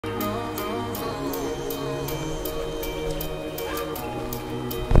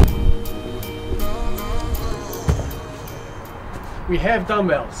we have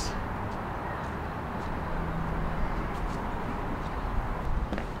dumbbells.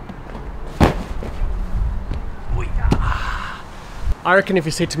 I reckon if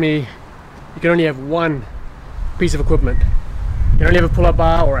you said to me, you can only have one piece of equipment, you can only have a pull-up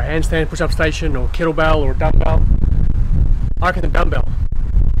bar or a handstand push-up station or kettlebell or a dumbbell, I reckon the dumbbell.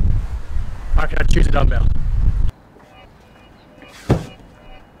 I reckon I'd choose a dumbbell.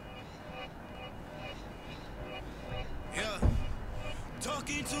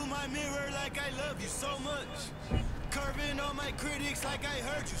 Talking to my mirror like I love you so much. Curving on my critics like I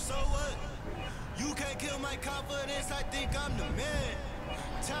heard you, so what? You can't kill my confidence, I think I'm the man.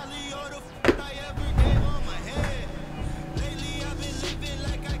 Tally all the I ever gave on my head. Lately I've been living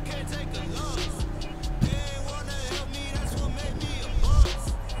like I can't take a loss. They ain't wanna help me, that's what made me a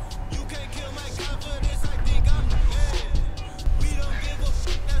boss. You can't kill my confidence, I think I'm the man. We don't give a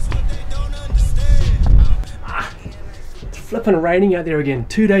that's what they don't understand. It's flipping raining out there again,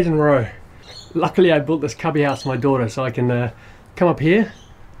 2 days in a row. Luckily I built this cubby house for my daughter so I can come up here,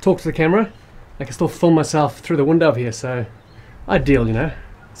 talk to the camera. I can still film myself through the window of here, so ideal, you know.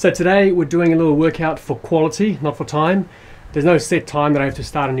 So today we're doing a little workout for quality, not for time. There's no set time that I have to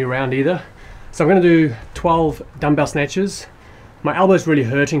start a new round either. So I'm going to do 12 dumbbell snatches. My elbow's really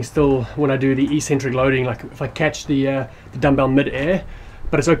hurting still when I do the eccentric loading, like if I catch the dumbbell mid-air,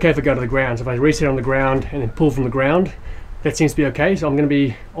 but it's okay if I go to the ground. So if I reset on the ground and then pull from the ground, that seems to be okay. So I'm going to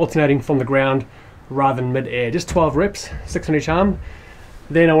be alternating from the ground rather than mid-air. Just 12 reps, 6 on each arm.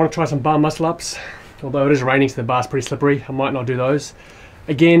 Then I want to try some bar muscle ups, although it is raining so the bar's pretty slippery. I might not do those.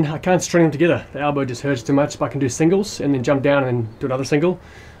 Again, I can't string them together. The elbow just hurts too much, but I can do singles and then jump down and do another single.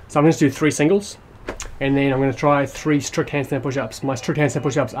 So I'm going to do 3 singles, and then I'm going to try 3 strict handstand push-ups. My strict handstand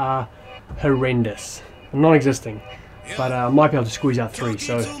push-ups are horrendous, non-existing, but I might be able to squeeze out 3.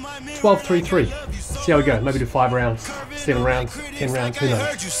 So 12, 3, 3. See how we go. Maybe do 5 rounds, 7 rounds, 10 rounds, who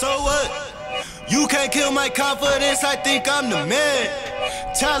knows. You can't kill my confidence, I think I'm the man.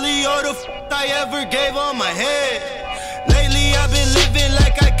 Tally all the I ever gave on my head. Lately I've been living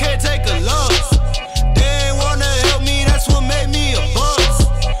like I can't take a loss. They ain't wanna help me, that's what made me a boss.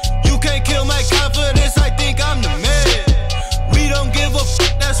 You can't kill my confidence, I think I'm the man. We don't give a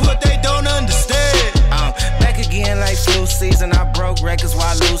that's what they don't understand. I'm back again like flu season. I broke records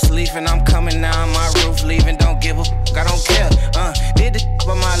while loose leafing. I'm coming down my roof, leaving. Don't give a I don't care. Did the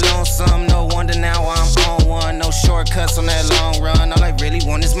by my lonesome. No wonder now I'm on one. No shortcuts on that long run. All I really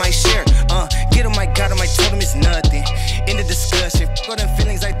want is my share. Get on my God, I told him it's nothing. In the discussion, go them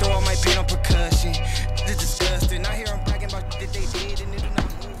feelings I throw all my pain on percussion. It's disgusting. I hear I'm bragging about that they did and it do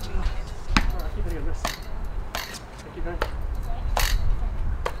not move me. Alright, keep doing this. Keep going.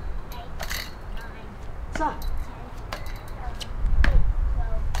 What's up?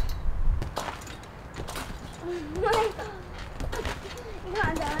 You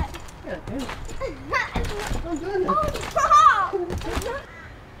can't do it. Yeah, I can. I'm doing it. Oh, stop!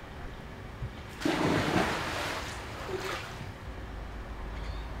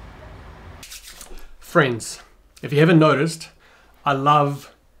 Friends, if you haven't noticed, I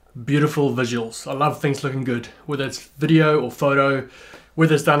love beautiful visuals. I love things looking good, whether it's video or photo,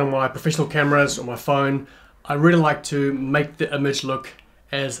 whether it's done on my professional cameras or my phone. I really like to make the image look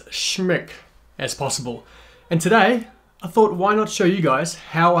as schmick as possible. And today, I thought, why not show you guys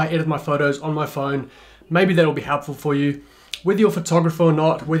how I edit my photos on my phone. Maybe that'll be helpful for you. Whether you're a photographer or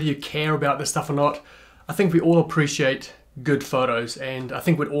not, whether you care about this stuff or not, I think we all appreciate good photos, and I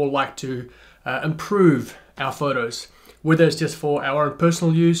think we'd all like to improve our photos, whether it's just for our own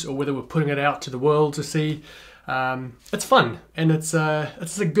personal use or whether we're putting it out to the world to see. It's fun, and it's a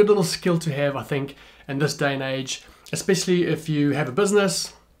good little skill to have, I think, in this day and age, especially if you have a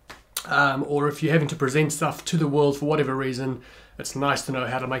business or if you're having to present stuff to the world for whatever reason. It's nice to know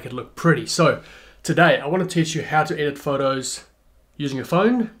how to make it look pretty. So today I want to teach you how to edit photos using a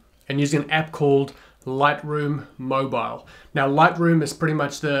phone and using an app called Lightroom Mobile. Now Lightroom is pretty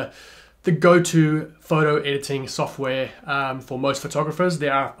much the go-to photo editing software for most photographers.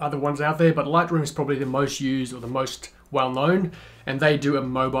 There are other ones out there, but Lightroom is probably the most used or the most well-known, and they do a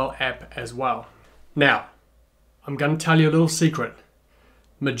mobile app as well. Now, I'm going to tell you a little secret.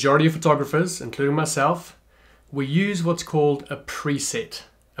 Majority of photographers, including myself, we use what's called a preset.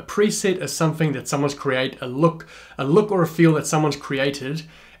 A preset is something that someone's created, a look or a feel that someone's created,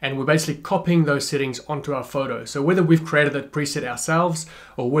 and we're basically copying those settings onto our photo. So whether we've created that preset ourselves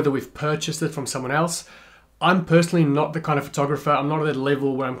or whether we've purchased it from someone else, I'm personally not the kind of photographer, I'm not at that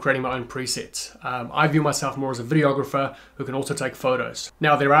level where I'm creating my own presets. I view myself more as a videographer who can also take photos.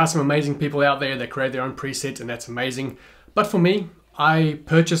 Now there are some amazing people out there that create their own presets, and that's amazing. But for me, I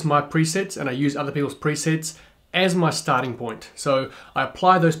purchase my presets and I use other people's presets, as my starting point. So I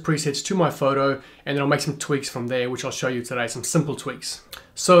apply those presets to my photo and then I'll make some tweaks from there, which I'll show you today, some simple tweaks.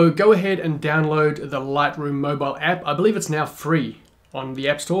 So go ahead and download the Lightroom mobile app. I believe it's now free on the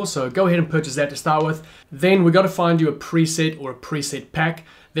App Store, so go ahead and purchase that to start with. Then we got to find you a preset or a preset pack.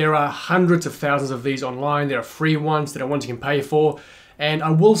 There are hundreds of thousands of these online. There are free ones, there are ones you can pay for. And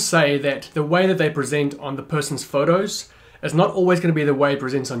I will say that the way that they present on the person's photos is not always going to be the way it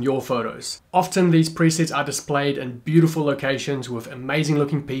presents on your photos. Often these presets are displayed in beautiful locations with amazing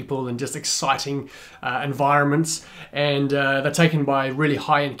looking people and just exciting environments, and they're taken by really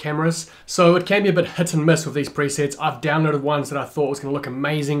high-end cameras. So it can be a bit hit and miss with these presets. I've downloaded ones that I thought was going to look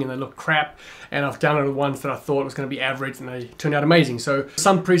amazing and they look crap, and I've downloaded ones that I thought was going to be average and they turned out amazing. So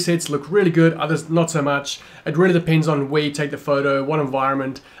some presets look really good, others not so much. It really depends on where you take the photo, what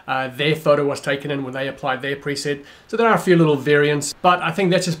environment their photo was taken in when they applied their preset. So there are a few little variants, but I think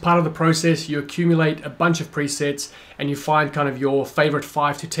that's just part of the process. You accumulate a bunch of presets and you find kind of your favorite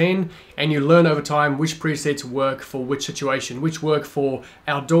 5 to 10, and you learn over time which presets work for which situation, which work for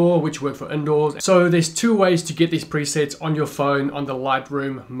outdoor, which work for indoors. So there's two ways to get these presets on your phone on the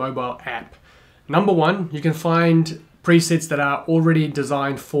Lightroom mobile app. Number one, you can find presets that are already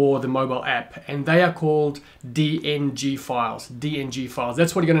designed for the mobile app, and they are called DNG files. DNG files.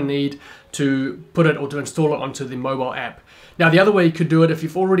 That's what you're going to need to put it or to install it onto the mobile app. Now the other way you could do it, if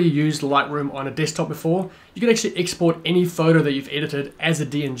you've already used Lightroom on a desktop before, you can actually export any photo that you've edited as a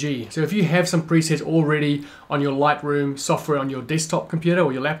DNG. So if you have some presets already on your Lightroom software on your desktop computer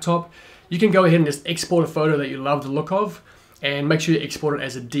or your laptop, you can go ahead and just export a photo that you love the look of, and make sure you export it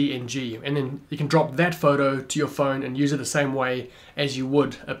as a DNG, and then you can drop that photo to your phone and use it the same way as you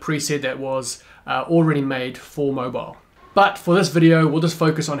would a preset that was already made for mobile. But for this video, we'll just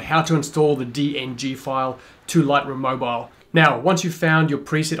focus on how to install the DNG file to Lightroom Mobile. Now, once you've found your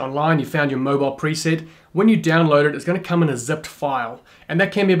preset online, you found your mobile preset, when you download it, it's going to come in a zipped file, and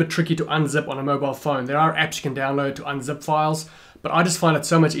that can be a bit tricky to unzip on a mobile phone. There are apps you can download to unzip files, but I just find it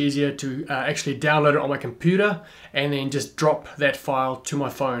so much easier to actually download it on my computer and then just drop that file to my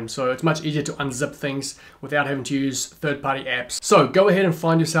phone. So it's much easier to unzip things without having to use third-party apps. So go ahead and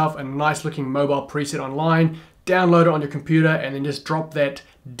find yourself a nice looking mobile preset online, download it on your computer, and then just drop that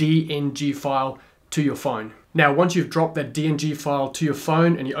DNG file to your phone. Now, once you've dropped that DNG file to your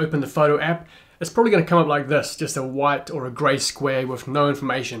phone and you open the photo app, it's probably going to come up like this, just a white or a grey square with no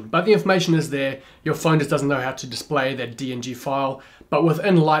information. But the information is there. Your phone just doesn't know how to display that DNG file. But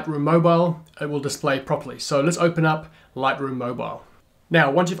within Lightroom Mobile, it will display properly. So let's open up Lightroom Mobile.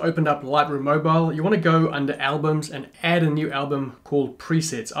 Now, once you've opened up Lightroom Mobile, you want to go under Albums and add a new album called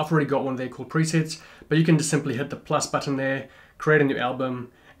Presets. I've already got one there called Presets, but you can just simply hit the plus button there, create a new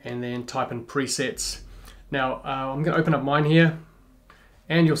album, and then type in Presets. Now, I'm going to open up mine here,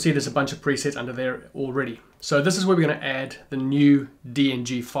 and you'll see there's a bunch of presets under there already. So this is where we're going to add the new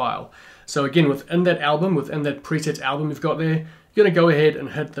DNG file. So again, within that album, within that presets album you've got there, you're going to go ahead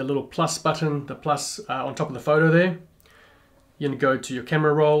and hit the little plus button, the plus on top of the photo there. You're going to go to your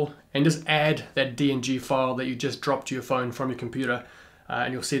camera roll and just add that DNG file that you just dropped to your phone from your computer.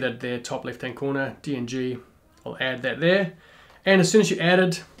 And you'll see that there, top left-hand corner, DNG. I'll add that there. And as soon as you add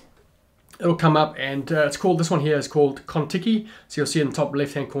it, it'll come up, and it's called, this one here is called Contiki. So you'll see in the top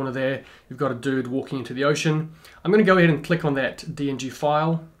left hand corner there, you've got a dude walking into the ocean. I'm going to go ahead and click on that DNG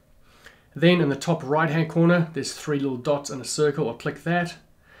file. Then in the top right hand corner, there's 3 little dots and a circle. I'll click that,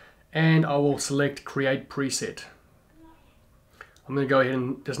 and I will select Create Preset. I'm going to go ahead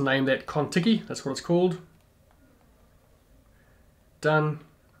and just name that Contiki. That's what it's called. Done.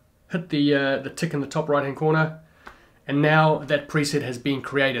 Hit the tick in the top right hand corner. And now that preset has been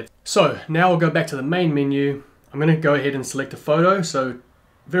created. So now I'll go back to the main menu. I'm going to go ahead and select a photo. So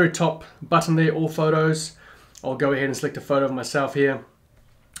very top button there, all photos. I'll go ahead and select a photo of myself here.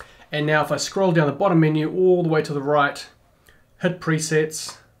 And now if I scroll down the bottom menu all the way to the right, hit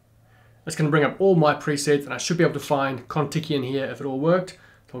presets, it's going to bring up all my presets, and I should be able to find Contiki in here if it all worked.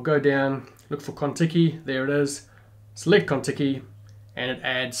 So I'll go down, look for Contiki, there it is, select Contiki, and it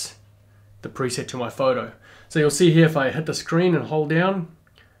adds the preset to my photo. So you'll see here, if I hit the screen and hold down,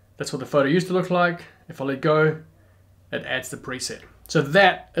 that's what the photo used to look like. If I let go, it adds the preset. So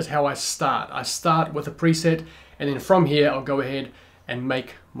that is how I start. I start with a preset, and then from here I'll go ahead and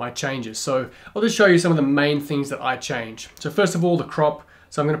make my changes. So I'll just show you some of the main things that I change. So first of all, the crop.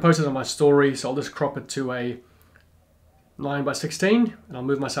 So I'm going to post it on my story, so I'll just crop it to a 9:16, and I'll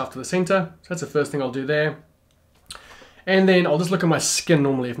move myself to the center. So that's the first thing I'll do there. And then I'll just look at my skin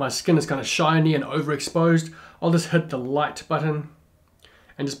normally. If my skin is kind of shiny and overexposed, I'll just hit the light button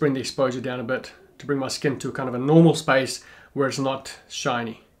and just bring the exposure down a bit to bring my skin to kind of a normal space where it's not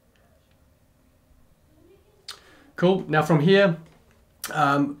shiny. Cool. Now from here,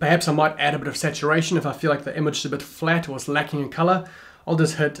 perhaps I might add a bit of saturation if I feel like the image is a bit flat or it's lacking in color. I'll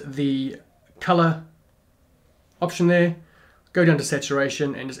just hit the color option there, go down to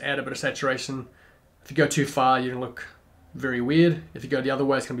saturation and just add a bit of saturation. If you go too far, you're gonna look very weird. If you go the other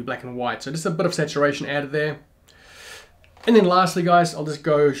way, it's gonna be black and white. So just a bit of saturation added there. And then lastly, guys, I'll just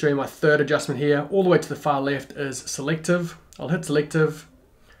go show you my third adjustment here. All the way to the far left is selective. I'll hit selective,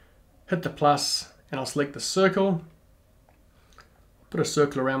 hit the plus, and I'll select the circle. Put a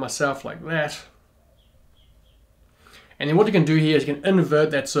circle around myself like that. And then what you can do here is you can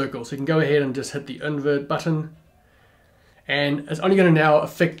invert that circle. So you can go ahead and just hit the invert button. And it's only going to now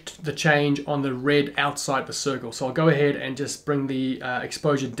affect the change on the red outside the circle. So I'll go ahead and just bring the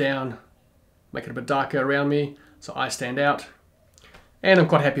exposure down, make it a bit darker around me so I stand out. And I'm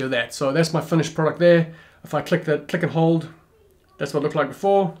quite happy with that. So that's my finished product there. If I click and hold, that's what it looked like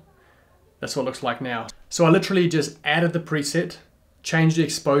before. That's what it looks like now. So I literally just added the preset, changed the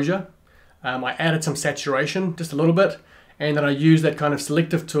exposure. I added some saturation, just a little bit. And then I used that kind of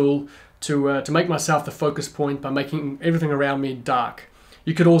selective tool to make myself the focus point by making everything around me dark.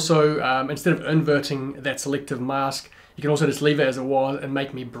 You could also, instead of inverting that selective mask, you can also just leave it as it was and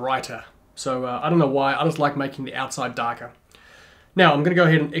make me brighter. So I don't know why, I just like making the outside darker. Now I'm going to go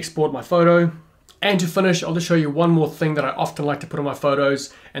ahead and export my photo. And to finish, I'll just show you one more thing that I often like to put on my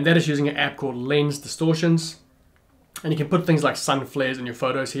photos, and that is using an app called Lens Distortions. And you can put things like sun flares in your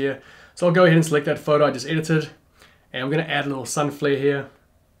photos here. So I'll go ahead and select that photo I just edited, and I'm going to add a little sun flare here.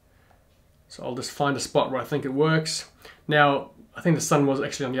 So I'll just find a spot where I think it works. Now, I think the sun was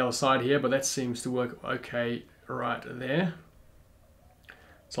actually on the other side here, but that seems to work okay right there.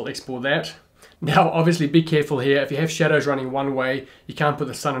 So I'll export that. Now, obviously be careful here. If you have shadows running one way, you can't put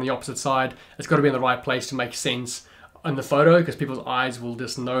the sun on the opposite side. It's got to be in the right place to make sense in the photo, because people's eyes will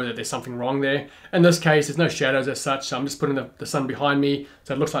just know that there's something wrong there. In this case, there's no shadows as such, so I'm just putting the sun behind me,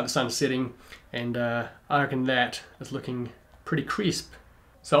 so it looks like the sun's setting, and I reckon that is looking pretty crisp.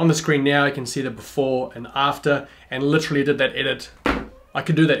 So on the screen now, you can see the before and after, and literally did that edit. I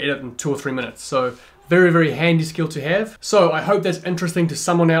could do that edit in 2 or 3 minutes, so very, very handy skill to have. So I hope that's interesting to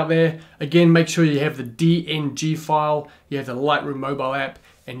someone out there. Again, make sure you have the DNG file, you have the Lightroom mobile app,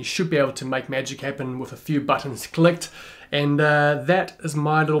 and you should be able to make magic happen with a few buttons clicked. And that is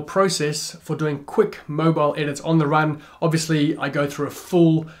my little process for doing quick mobile edits on the run. Obviously, I go through a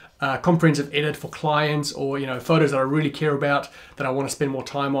full comprehensive edit for clients, or photos that I really care about that I want to spend more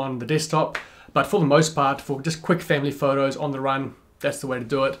time on the desktop. But for the most part, for just quick family photos on the run, that's the way to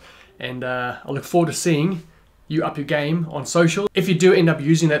do it. And I look forward to seeing you up your game on social. If you do end up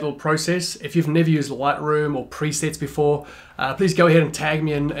using that little process, if you've never used Lightroom or presets before, please go ahead and tag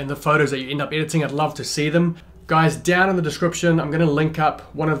me in the photos that you end up editing. I'd love to see them. Guys, down in the description, I'm going to link up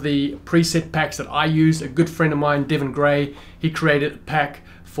one of the preset packs that I use. A good friend of mine, Devon, he created a pack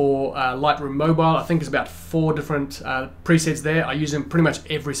for Lightroom Mobile. I think it's about 4 different presets there. I use them pretty much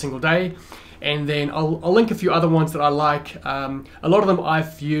every single day. And then I'll link a few other ones that I like. A lot of them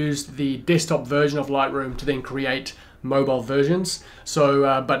I've used the desktop version of Lightroom to then create mobile versions.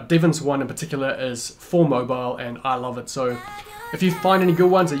 So, but Devon's one in particular is for mobile, and I love it. So if you find any good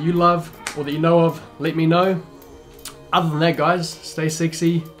ones that you love or that you know of, let me know. Other than that, guys, stay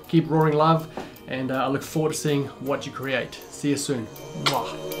sexy, keep roaring love, and I look forward to seeing what you create. See you soon.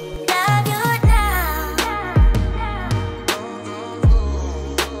 Mwah.